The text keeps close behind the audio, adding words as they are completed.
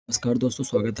नमस्कार दोस्तों,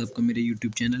 स्वागत है आपका मेरे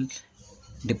यूट्यूब चैनल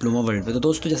डिप्लोमा वर्ल्ड पे। तो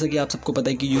दोस्तों, जैसा कि आप सबको पता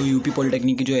है कि जो यूपी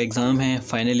पॉलीटेक्निक के जो एग्ज़ाम हैं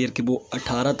फाइनल ईयर के, वो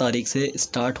 18 तारीख से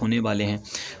स्टार्ट होने वाले हैं।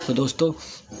 तो दोस्तों,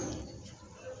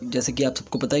 जैसे कि आप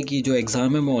सबको पता है कि जो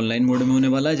एग्ज़ाम है वो ऑनलाइन मोड में होने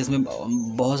वाला है, जिसमें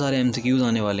बहुत सारे MCQs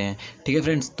आने वाले हैं। ठीक है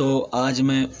फ्रेंड्स, तो आज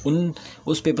मैं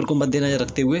उस पेपर को मद्देनज़र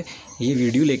रखते हुए ये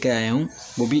वीडियो लेकर आया हूँ।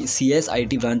 वो भी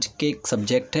CSIT ब्रांच के एक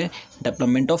सब्जेक्ट है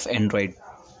डेवलपमेंट ऑफ एंड्रॉयड।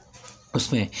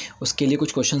 उसके लिए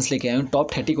कुछ क्वेश्चंस लेके आया हूँ,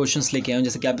 टॉप 30 क्वेश्चंस लेके आया हूँ।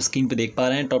 जैसे कि आप स्क्रीन पे देख पा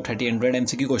रहे हैं, टॉप 30 एंड्रॉयड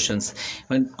MCQ क्वेश्चंस।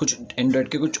 मैं कुछ एंड्रॉयड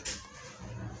के कुछ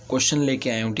क्वेश्चन लेके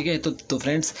आया हूँ। ठीक है, तो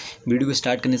फ्रेंड्स, वीडियो को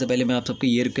स्टार्ट करने से पहले मैं आप सबको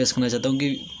ये रिक्वेस्ट करना चाहता हूँ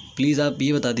कि प्लीज़ आप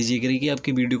ये बता दीजिएगा कि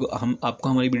आपकी वीडियो को आपको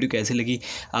हमारी वीडियो कैसे लगी।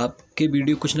 आपके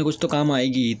वीडियो कुछ ना कुछ तो काम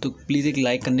आएगी, तो प्लीज़ एक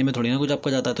लाइक करने में थोड़ी ना कुछ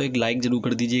आपका जाता है, तो एक लाइक ज़रूर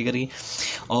कर दीजिएगा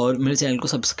और मेरे चैनल को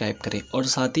सब्सक्राइब करें। और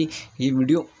साथ ही ये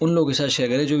वीडियो उन लोगों के साथ शेयर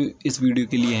करें जो इस वीडियो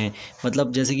के लिए हैं,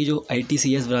 मतलब जैसे कि जो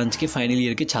ITCS ब्रांच के फाइनल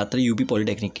ईयर के छात्र यूपी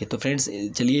पॉलीटेक्निक के। तो फ्रेंड्स,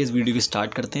 चलिए इस वीडियो को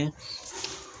स्टार्ट करते हैं।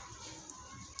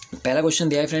 पहला क्वेश्चन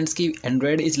दिया है फ्रेंड्स कि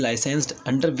Android is licensed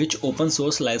under which open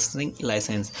source licensing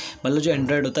licence. मतलब जो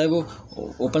एंड्रॉयड होता है वो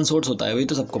ओपन सोर्स होता है, वही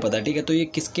तो सबको पता है। ठीक है, तो ये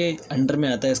किसके अंडर में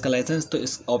आता है इसका लाइसेंस? तो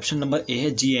इस ऑप्शन नंबर ए है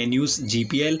GNU's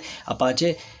GPL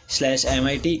Apache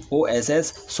 /MIT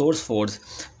OSS source force.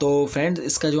 तो फ्रेंड्स,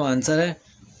 इसका जो आंसर है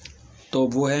तो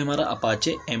वो है हमारा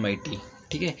अपाचे MIT।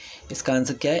 ठीक है, इसका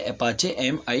आंसर क्या है? Apache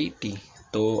MIT।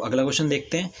 तो अगला क्वेश्चन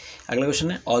देखते हैं। अगला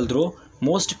क्वेश्चन है although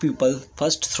most people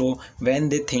first throw when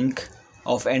they think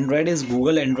of Android is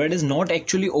Google, Android is not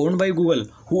actually owned by Google,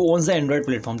 who owns the Android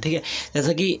platform। ठीक है,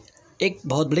 जैसा कि एक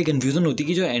बहुत बड़ी कन्फ्यूज़न होती है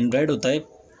कि जो एंड्रॉयड होता है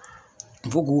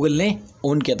वो गूगल ने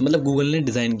ओन किया था, मतलब गूगल ने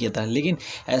डिज़ाइन किया था, लेकिन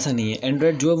ऐसा नहीं है।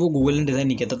 एंड्रॉयड जो है वो गूगल ने डिज़ाइन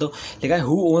नहीं किया था। तो लिखा है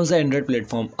who owns the Android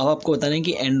platform. अब आपको बताना है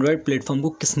कि एंड्रॉयड प्लेटफॉर्म को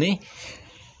किसने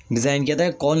डिज़ाइन किया था,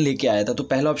 कौन लेके आया था। तो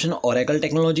पहला ऑप्शन ओरेकल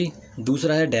टेक्नोलॉजी,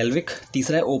 दूसरा है डेलविक,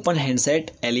 तीसरा है ओपन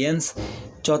हैंडसेट एलियंस,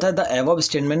 चौथा है the above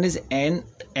statement is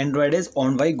Android is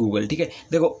owned by Google. ठीक है,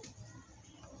 देखो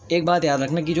एक बात याद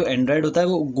रखना कि जो एंड्रॉयड होता है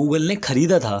वो गूगल ने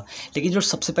ख़रीदा था, लेकिन जो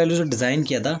सबसे पहले जो डिज़ाइन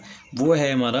किया था वो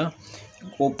है हमारा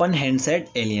open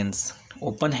handset aliens.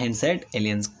 Open handset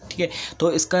aliens. ठीक है,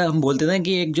 तो इसका हम बोलते थे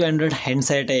कि एक जो एंड्रॉयड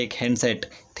हैंडसेट है, एक हैंडसेट।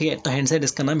 ठीक है, तो हैंडसेट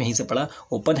इसका नाम यहीं से पड़ा,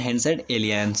 ओपन हैंडसेट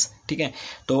एलियंस। ठीक है,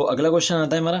 तो अगला क्वेश्चन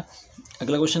आता है हमारा।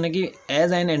 अगला क्वेश्चन है कि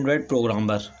as an Android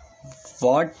programmer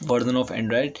what version of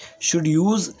Android should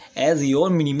use as your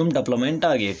minimum development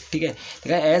target. ठीक है,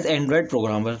 ठीक है, as Android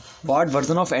programmer what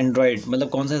version of Android, मतलब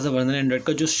कौन सा ऐसा वर्जन है एंड्रॉयड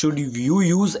का जो should you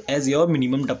use as your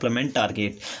minimum development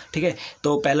target. ठीक है,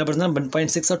 तो पहला वर्जन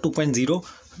 1.6 और 2.0,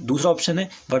 दूसरा ऑप्शन है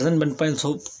वर्जन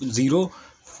 1.0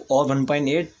 और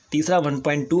 1.8, तीसरा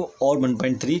 1.2 और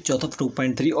 1.3, चौथा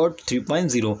 2.3 और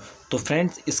 3.0। तो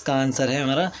फ्रेंड्स, इसका आंसर है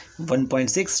हमारा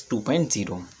 1.6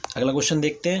 2.0। अगला क्वेश्चन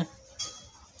देखते हैं।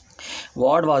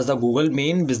 What was the Google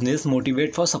main business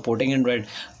motivate for supporting Android?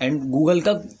 And Google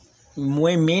का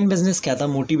मेन बिजनेस क्या था,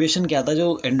 मोटिवेशन क्या था जो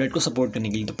एंड्रॉयड को सपोर्ट करने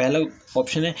के लिए? तो पहला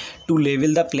ऑप्शन है two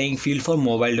level the playing field for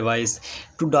mobile device,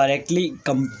 to directly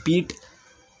compete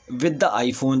with the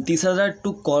iPhone, तीसरा था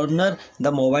to corner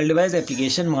the mobile device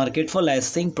application market for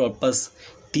licensing purpose,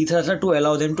 तीसरा था to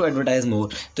allow them to advertise मोर।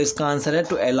 तो इसका आंसर है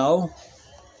to allow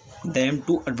them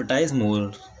to advertise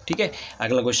मोर। ठीक है,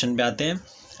 अगला क्वेश्चन पे आते हैं।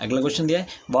 अगला क्वेश्चन दिया है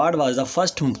what was the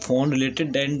first phone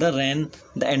related that the rain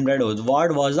the Android OS.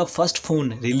 What was the first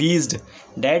phone released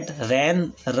that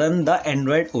run the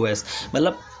Android OS।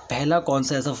 मतलब पहला कौन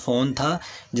सा ऐसा फ़ोन था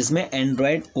जिसमें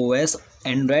Android OS,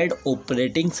 Android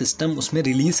operating system उसमें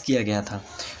रिलीज़ किया गया था?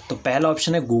 तो पहला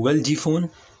ऑप्शन है गूगल G फ़ोन,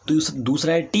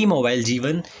 दूसरा है T-Mobile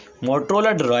G1,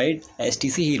 Motorola droid,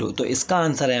 HTC hero. तो इसका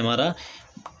आंसर है हमारा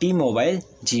T-Mobile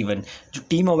G1। जो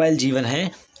T-Mobile G1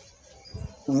 है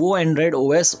वो एंड्रॉयड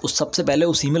OS उस सबसे पहले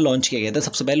उसी में लॉन्च किया गया था,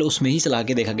 सबसे पहले उसमें ही चला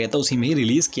के देखा गया था, उसी में ही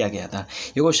रिलीज़ किया गया था।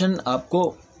 ये क्वेश्चन आपको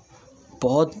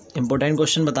बहुत इंपॉर्टेंट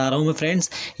क्वेश्चन बता रहा हूँ मैं फ्रेंड्स।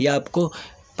 ये आपको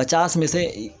 50 में से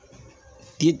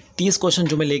 30 क्वेश्चन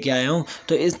जो मैं लेके आया हूँ,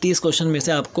 तो इस 30 क्वेश्चन में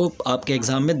से आपको आपके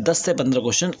एग्ज़ाम में 10 से 15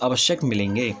 क्वेश्चन आवश्यक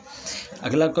मिलेंगे।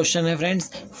 अगला क्वेश्चन है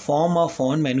friends, form of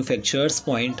phone manufacturers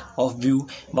point of view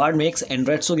what makes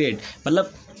Android so great.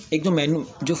 मतलब एक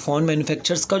जो फ़ोन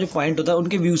मैन्युफैक्चरर्स का जो पॉइंट होता है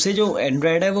उनके व्यू से जो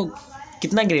एंड्रॉयड है वो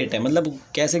कितना ग्रेट है, मतलब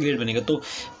कैसे ग्रेट बनेगा। तो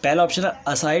पहला ऑप्शन है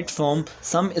aside from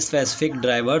some specific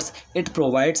drivers it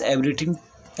provides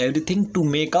everything to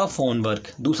make a phone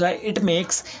work, दूसरा है it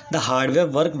makes the hardware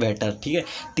work better. ठीक है,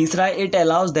 तीसरा है it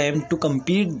allows them to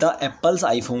compete the apples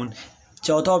iPhone,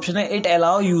 चौथा ऑप्शन है it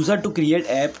allow user to create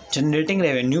app generating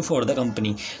revenue for the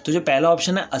company. तो जो पहला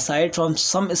ऑप्शन है aside from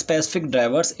some specific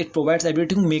drivers it provides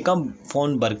everything make a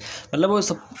phone work, मतलब वो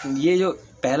सब, ये जो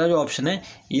पहला जो ऑप्शन है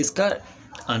ये इसका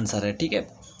आंसर है। ठीक है,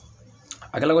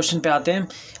 अगला क्वेश्चन पे आते हैं।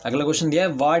 अगला क्वेश्चन दिया है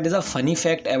what is a funny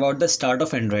fact about the start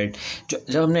of Android.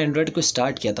 जब हमने एंड्रॉयड को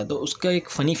स्टार्ट किया था तो उसका एक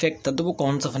फ़नी फैक्ट था, तो वो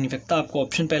कौन सा फ़नी फैक्ट था? आपको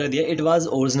ऑप्शन पहले दिया, it was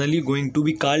originally going to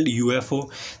be called UFO।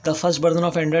 The first version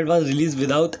of Android was release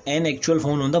without an actual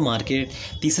phone on the market.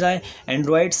 तीसरा है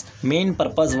androids main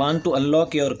purpose one two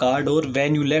unlock your car door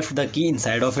when you left the key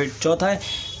inside of it. चौथा है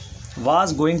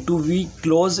was going to be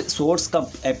closed source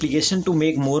application to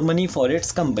make more money for its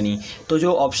company। तो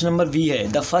जो option number we है,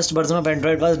 the first version of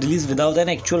Android was release without an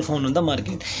actual phone on the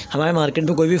market. हमारे market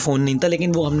में कोई भी phone नहीं था,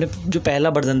 लेकिन वो हमने जो पहला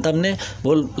वर्जन था हमने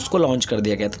वो उसको लॉन्च कर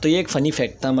दिया गया था। तो ये एक फ़नी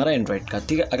फैक्ट था हमारा एंड्रॉयड का।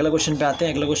 ठीक है, अगला क्वेश्चन पे आते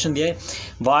हैं। अगला क्वेश्चन दिया है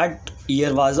what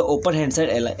year was the open handset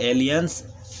aliens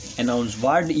announce.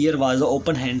 What year was the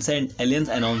open handset aliens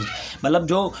announce, मतलब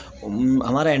जो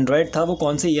हमारा एंड्रॉयड था वो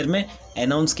कौन से ईयर में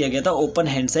अनाउंस किया गया था ओपन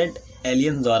हैंडसेट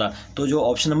एलियंस द्वारा? तो जो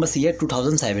ऑप्शन नंबर सी है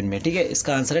 2007 में। ठीक है,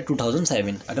 इसका आंसर है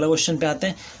 2007। अगला क्वेश्चन पे आते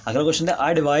हैं। अगला क्वेश्चन है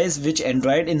आ device which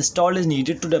Android installed is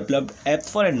needed to develop app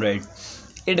for Android.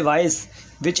 A device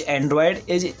which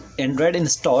Android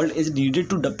installed is needed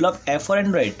to develop app for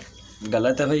Android.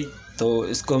 गलत है भाई, तो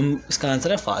इसका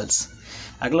आंसर है फॉल्स।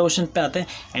 अगला क्वेश्चन पे आते हैं।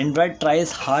 Android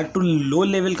tries hard to low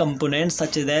level components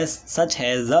such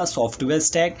has the software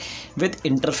stack with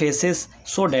interfaces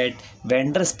so that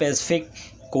vendor specific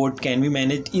code can be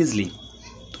manage easily.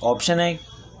 Option है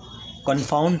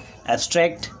कन्फाउंड,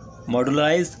 एब्स्ट्रैक्ट,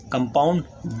 मॉड्यूलराइज, कंपाउंड,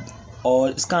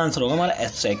 और इसका आंसर होगा हमारा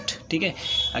एब्स्ट्रैक्ट। ठीक है,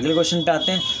 अगले क्वेश्चन पे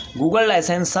आते हैं। गूगल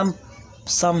लाइसेंस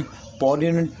सम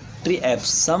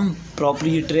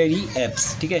प्रोप्रिएटरी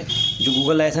एप्स। ठीक है, जो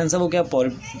गूगल लाइसेंस है वो क्या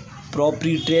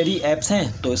प्रोप्रिएटरी एप्स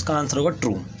हैं, तो इसका आंसर होगा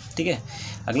ट्रू। ठीक है,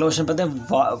 अगला क्वेश्चन पे आते हैं।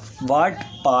 What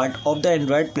part of the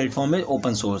Android platform is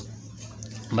open source.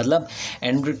 मतलब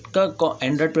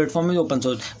एंड्रॉयड प्लेटफॉर्म में ओपन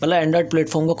सोर्स, मतलब एंड्रॉयड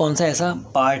प्लेटफॉर्म का कौन सा ऐसा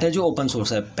पार्ट है जो ओपन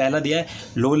सोर्स है? पहला दिया है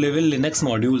लो लेवल लिनक्स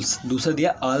मॉड्यूल्स। दूसरा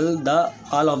दिया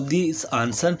all of this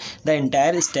answer the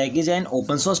entire stack is an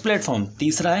open source platform.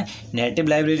 तीसरा है नेटिव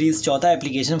लाइब्रेरीज। चौथा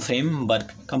एप्लीकेशन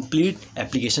फ्रेमवर्क, कंप्लीट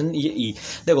एप्लीकेशन। ये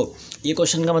देखो, ये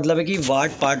क्वेश्चन का मतलब है कि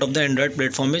what part of the Android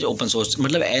platform is open source,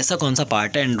 मतलब ऐसा कौन सा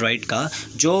पार्ट है एंड्रॉयड का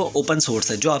जो ओपन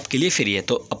सोर्स है, जो आपके लिए फ्री है।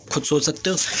 तो अब खुद सोच सकते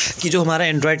हो कि जो हमारा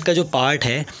एंड्रॉयड का जो पार्ट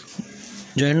है,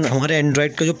 हमारे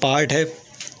एंड्रॉयड का जो पार्ट है,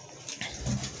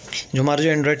 हमारा जो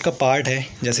एंड्रॉयड का पार्ट है,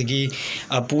 जैसे कि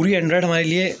अब पूरी एंड्रॉयड हमारे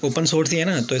लिए ओपन सोर्स ही है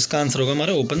ना, तो इसका आंसर होगा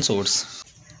हमारा ओपन सोर्स।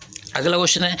 अगला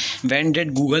क्वेश्चन है when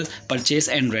did Google purchase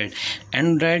Android.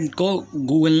 Android को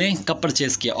गूगल ने कब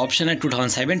परचेज़ किया? ऑप्शन है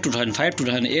 2007, 2005,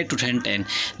 2008, 2010।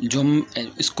 जो हम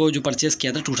इसको जो परचेज़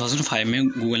किया था 2005 में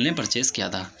गूगल ने परचेज़ किया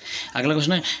था। अगला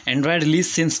क्वेश्चन है Android release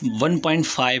since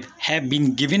 1.5 have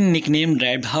been given nickname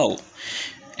derived how.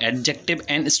 Adjective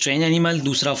and strange animal.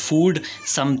 दूसरा food,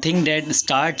 something date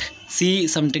start, see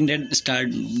something date start,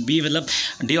 B मतलब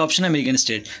डी ऑप्शन है अमेरिकन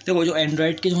स्टेट। देखो, जो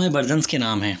एंड्रॉयड के जो हमारे वर्जन्स के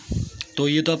नाम हैं, तो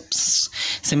ये तो अब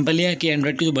सिंपल ही है कि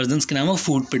एंड्रॉयड के जो वर्जन्स के नाम है वो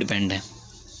फूड पे डिपेंड है।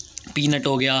 पीनट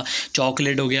हो गया,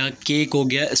 चॉकलेट हो गया, केक हो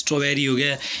गया, स्ट्रॉबेरी हो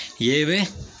गया,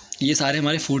 ये सारे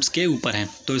हमारे फूड्स के ऊपर हैं,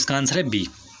 तो इसका आंसर है बी।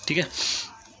 ठीक है,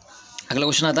 अगला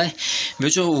क्वेश्चन आता है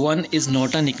which one is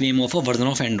not a nickname of a version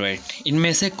of Android.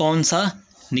 इनमें से कौन सा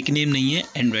निकनेम नहीं है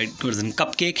एंड्रॉयड वर्जन?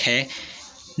 कपकेक है,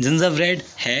 जिंजरब्रेड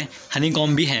है,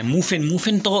 हनीकॉम्ब भी है,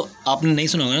 मूफिन तो आपने नहीं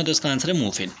सुना होगा ना, तो इसका आंसर है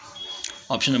मूफिन,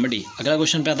 ऑप्शन नंबर डी। अगला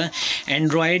क्वेश्चन पे आता है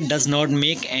Android does not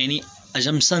make any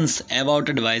assumptions about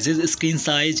a device's screen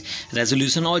size,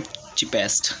 resolution or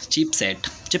chipset.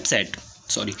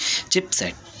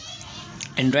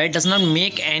 Android does not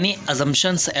make any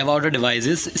assumptions about a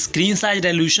device's screen size,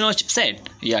 resolution or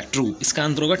chipset. Yeah, true. इसका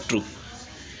answer होगा true.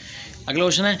 अगला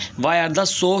question है Y are the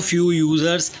so few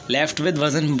users left with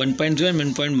version 1.0 and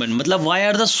 1.1। मतलब Y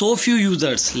are the so few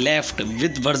users left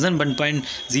with version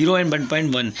 1.0 and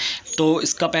 1.1। तो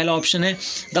इसका पहला option है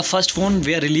the first phone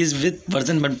where release with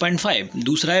version 1.5।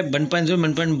 दूसरा है 1.0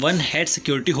 1.1 had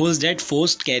security holes that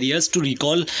forced carriers to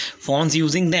recall phones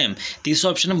using them.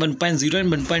 तीसरा option है 1.0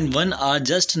 and 1.1 are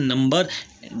just number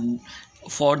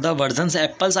for the versions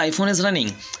apples iPhone is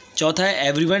running. चौथा है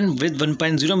everyone with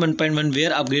 1.0 1.1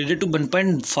 where upgraded to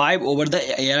 1.5 over the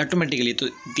air automatically. तो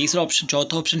तीसरा option,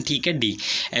 चौथा option ठीक है D,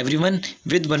 everyone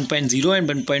with 1.0 and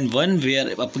 1.1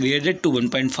 where upgraded to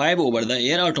 1.5 over the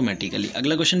air automatically.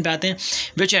 अगला question पे आते हैं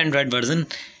विच Android version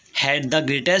had the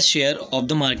greatest share of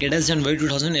the market as जनवरी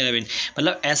 2011।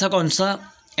 मतलब ऐसा कौन सा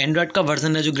एंड्रॉयड का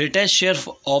वर्जन है जो greatest share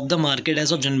of the market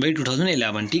as of January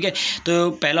 2011। ठीक है, तो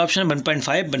पहला ऑप्शन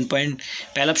 1.5,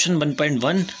 पहला ऑप्शन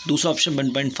 1.1, दूसरा ऑप्शन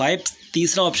 1.5,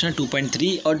 तीसरा ऑप्शन है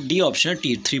 2.3 और डी ऑप्शन है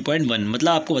 3.1। मतलब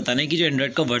आपको बताना है कि जो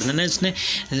एंड्रॉयड का वर्जन है उसने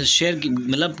शेयर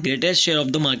मतलब greatest share of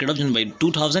the market of January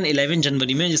 2011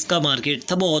 जनवरी में जिसका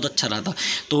मार्केट था बहुत अच्छा रहा था,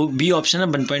 तो बी ऑप्शन है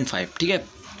 1.5। ठीक है,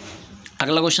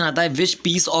 अगला क्वेश्चन आता है विच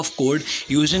piece of code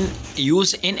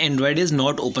use in Android is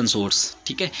not open source.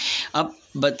 ठीक है, अब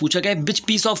पूछा गया है विच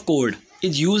piece of code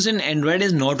is use in Android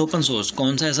is not open source.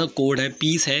 कौन सा ऐसा कोड है,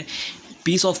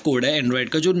 पीस ऑफ कोड है एंड्रॉयड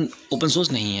का जो ओपन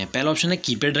सोर्स नहीं है। पहला ऑप्शन है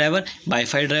keypad driver,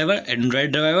 wifi driver,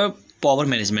 Android driver, power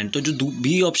management. तो जो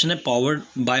बी ऑप्शन है पावर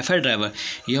वाईफाई ड्राइवर,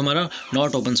 ये हमारा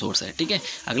नॉट ओपन सोर्स है। ठीक है,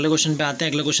 अगले क्वेश्चन पे आते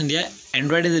हैं। अगला क्वेश्चन दिया है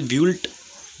Android is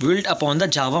built upon the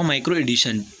Java micro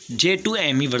addition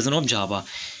J2ME version of Java.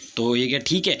 तो ये क्या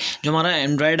ठीक है, जो हमारा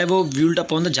एंड्रॉयड है वो built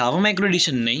upon the Java micro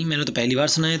addition, नहीं, मैंने तो पहली बार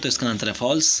सुना है, तो इसका आंसर है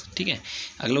फॉल्स। ठीक है,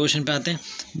 अगले क्वेश्चन पे आते हैं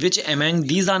which among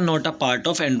these are not a part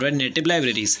of Android native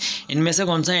libraries. इनमें से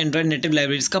कौन सा एंड्रॉयड नेटिव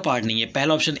लाइब्रेरीज का पार्ट नहीं है।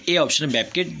 पहला ऑप्शन ए ऑप्शन है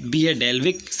वेबकिट, बी है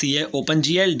डेलविक, सी है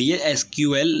OpenGL, डी है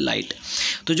SQL लाइट।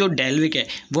 तो जो डेलविक है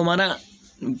वो हमारा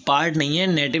पार्ट नहीं है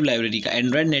नेटिव लाइब्रेरी का,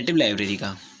 एंड्रॉयड नेटिव लाइब्रेरी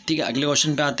का। ठीक है, अगले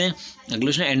क्वेश्चन पे आते हैं। अगले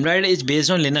question Android is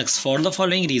based on Linux for the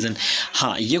following reason.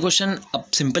 हाँ, ये क्वेश्चन अब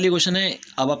सिंपल ही क्वेश्चन है।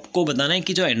 अब आपको बताना है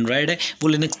कि जो एंड्रॉयड है वो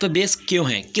लिनक्स पर बेस क्यों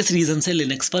है, किस रीज़न से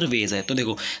लिनक्स पर बेस है। तो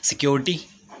देखो सिक्योरिटी,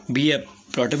 बी है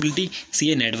पोर्टेबिलिटी, सी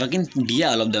है नेटवर्किंग, डी है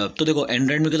ऑल ऑफ द अबव। तो देखो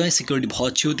एंड्रॉयड में कहते हैं सिक्योरिटी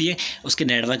बहुत अच्छी होती है, उसकी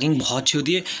नेटवर्किंग बहुत अच्छी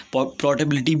होती है,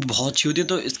 पोर्टेबिलिटी भी बहुत अच्छी होती है।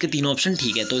 तो इसके तीनों ऑप्शन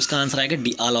ठीक है, तो इसका आंसर आएगा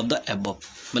D all of the above,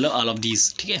 मतलब ऑल ऑफ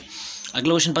दीज। ठीक है, अगला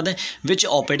क्वेश्चन पता है विच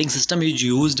operating system is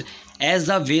used as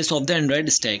the base of the Android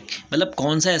stack. मतलब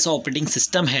कौन सा ऐसा ऑपरेटिंग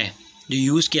सिस्टम है जो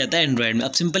यूज़ किया था एंड्रॉयड में।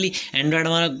 अब सिंपली एंड्रॉयड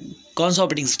हमारा कौन सा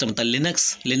ऑपरेटिंग सिस्टम होता है,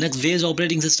 लिनक्स बेस्ड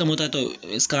ऑपरेटिंग सिस्टम होता है।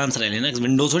 तो इसका आंसर है लिनक्स।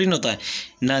 विंडोज थोड़ी ना होता है,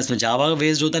 ना इसमें जावा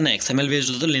बेस्ड होता है, ना XML बेस्ड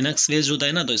होता है, तो लिनक्स बेस्ड होता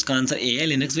है ना, तो इसका आंसर ए है,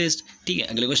 लिनक्स बेस्ड। ठीक है,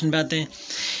 अगले क्वेश्चन पे आते हैं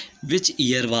which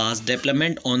year was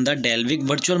development on the डेलविक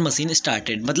virtual machine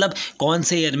started. मतलब कौन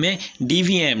से ईयर में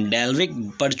DVM डेलविक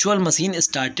वर्चुअल मशीन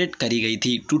स्टार्टेड करी गई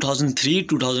थी। 2003,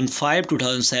 2005,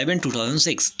 2007,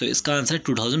 2006। तो इसका आंसर है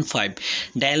 2005।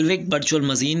 डेलविक वर्चुअल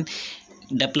मशीन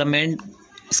डेवलपमेंट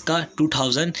इसका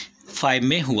 2005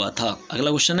 में हुआ था। अगला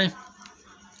क्वेश्चन है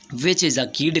which is a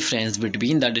key difference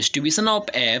between the distribution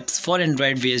of apps for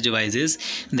Android based devices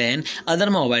than other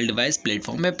mobile device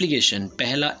platform application।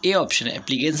 पहला ए ऑप्शन है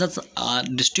applications are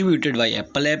distributed by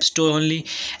Apple App Store only,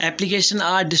 application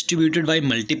are distributed by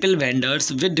multiple vendors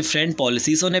with different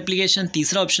policies on application।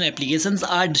 तीसरा option applications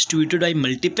are distributed by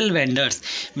multiple vendors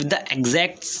with the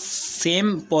exact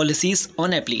same policies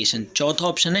on application। चौथा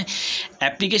option है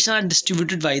application are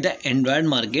distributed by the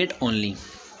Android market only।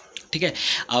 ठीक है,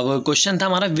 अब question था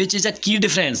हमारा which is a की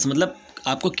difference, मतलब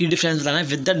आपको की डिफरेंस बताना है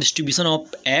with the distribution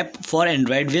of app for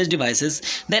Android based devices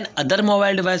then other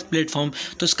mobile device platform.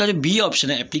 तो इसका जो बी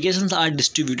ऑप्शन है applications are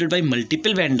distributed by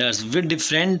multiple vendors with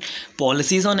different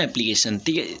policies on application.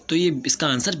 ठीक है, तो ये इसका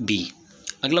आंसर बी।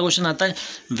 अगला क्वेश्चन आता है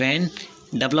when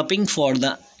developing for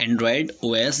the Android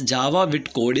OS Java with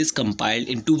code is compiled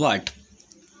into what.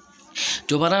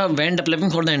 जो हमारा van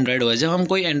developing for the Android OS, जब हम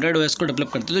कोई एंड्रॉयड OS को डेवलप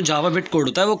करते हैं तो जावा बिट कोड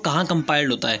होता है, वो कहाँ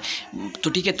कंपाइल्ड होता है। तो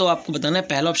ठीक है, तो आपको बताना है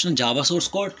पहला ऑप्शन जावा सोर्स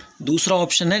कोड, दूसरा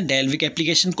ऑप्शन है डेलविक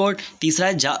एप्लीकेशन कोड, तीसरा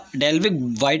है डेलविक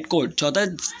वाइट कोड, चौथा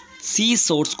है C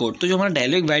सोर्स कोड। तो जो हमारा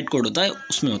डेलविक वाइट कोड होता है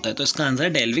उसमें होता है, तो इसका आंसर है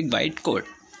डेलविक वाइट कोड।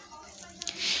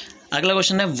 अगला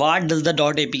क्वेश्चन है what does the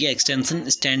 .apk extension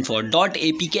stand for.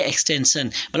 .apk extension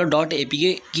मतलब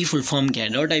 .apk की फुल फॉर्म क्या है,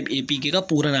 .apk का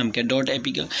पूरा नाम क्या है,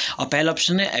 .apk। और पहला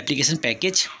ऑप्शन है application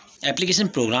package, application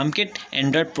program kit,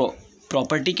 Android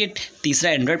property kit,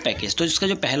 तीसरा एंड्रॉयड पैकेज। तो इसका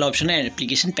जो पहला ऑप्शन है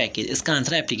एप्लीकेशन पैकेज, इसका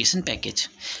आंसर है एप्लीकेशन पैकेज।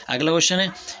 अगला क्वेश्चन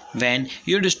है when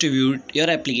you distribute your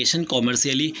application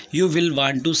commercially you will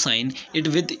want to sign it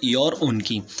with your own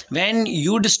की। When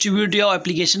you distribute your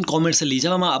application commercially,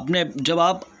 जब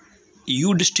आप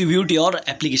यू डिस्ट्रीब्यूट योर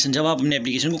एप्लीकेशन, जब आप अपने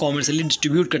एप्लीकेशन को कॉमर्शियली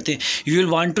डिस्ट्रीब्यूट करते हैं you will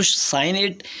want to sign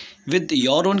it with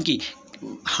your own की।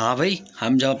 हाँ भाई,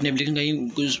 हम जब अपने एप्लीकेशन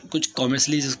कहीं कुछ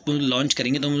कॉमर्शियली लॉन्च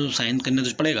करेंगे तो हमें साइन करना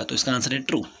तो पड़ेगा, तो इसका आंसर है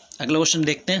ट्रू। अगला क्वेश्चन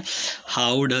देखते हैं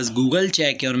how does Google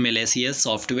check your malicious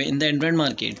software in the Android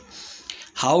market.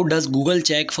 How does Google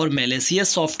check for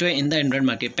malicious software in the Android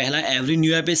market. पहला every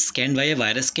new app is scanned bye A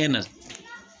virus scanner.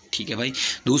 ठीक है भाई,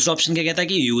 दूसरा option क्या कहता है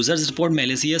कि users report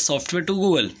malicious software to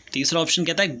Google. तीसरा ऑप्शन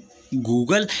कहता है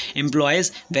Google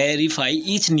employees verify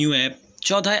each new app.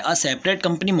 चौथा है a separate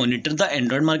company monitor the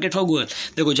Android market for Google.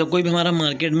 देखो जब कोई भी हमारा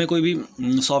मार्केट में कोई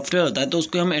भी सॉफ्टवेयर होता है तो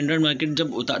उसको हम एंड्रॉयड मार्केट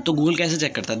जब होता है तो गूगल कैसे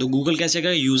चेक करता है, तो गूगल कैसे चेक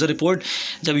करेगा, यूज़र रिपोर्ट।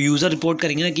 जब यूज़र रिपोर्ट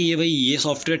करेंगे ना कि ये भाई ये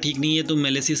सॉफ्टवेयर ठीक नहीं है तो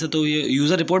मैलिशियस है, तो ये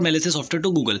user report malicious software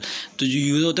to Google. तो जो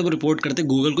यूज़र होते हैं वो रिपोर्ट करते हैं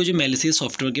गूगल को जो मैलिशियस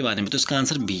सॉफ्टवेयर के बारे में, तो इसका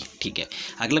आंसर बी। ठीक है,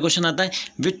 अगला क्वेश्चन आता है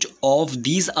which of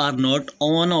these are not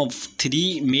one of three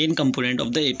main component of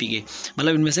the APK।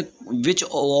 मतलब इनमें से which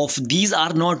of these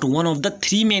are not one of the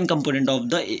three main component of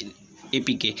the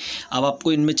APK। अब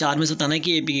आपको इनमें चार में से बताना है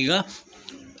कि APK का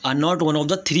are not one of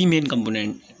the three main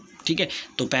component. ठीक है।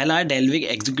 तो पहला है Dalvik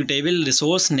executive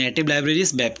resource native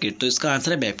libraries WebKit, तो इसका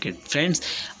आंसर है वेबकिट। फ्रेंड्स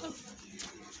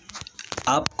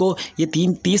आपको ये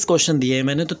 30 क्वेश्चन दिए हैं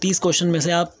मैंने, तो 30 क्वेश्चन में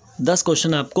से आप 10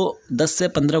 क्वेश्चन आपको 10 से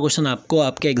 15 क्वेश्चन आपको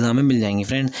आपके एग्ज़ाम में मिल जाएंगे।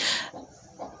 फ्रेंड्स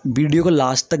वीडियो को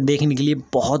लास्ट तक देखने के लिए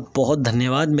बहुत बहुत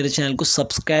धन्यवाद। मेरे चैनल को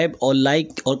सब्सक्राइब और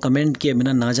लाइक और कमेंट किए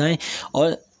बिना ना जाएं,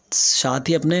 और साथ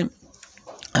ही अपने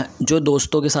जो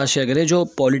दोस्तों के साथ शेयर करें जो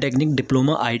पॉलीटेक्निक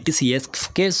डिप्लोमा ITCS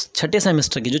के 6ठे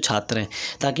सेमेस्टर के जो छात्र हैं,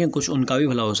 ताकि कुछ उनका भी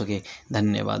भला हो सके।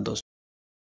 धन्यवाद दोस्तों।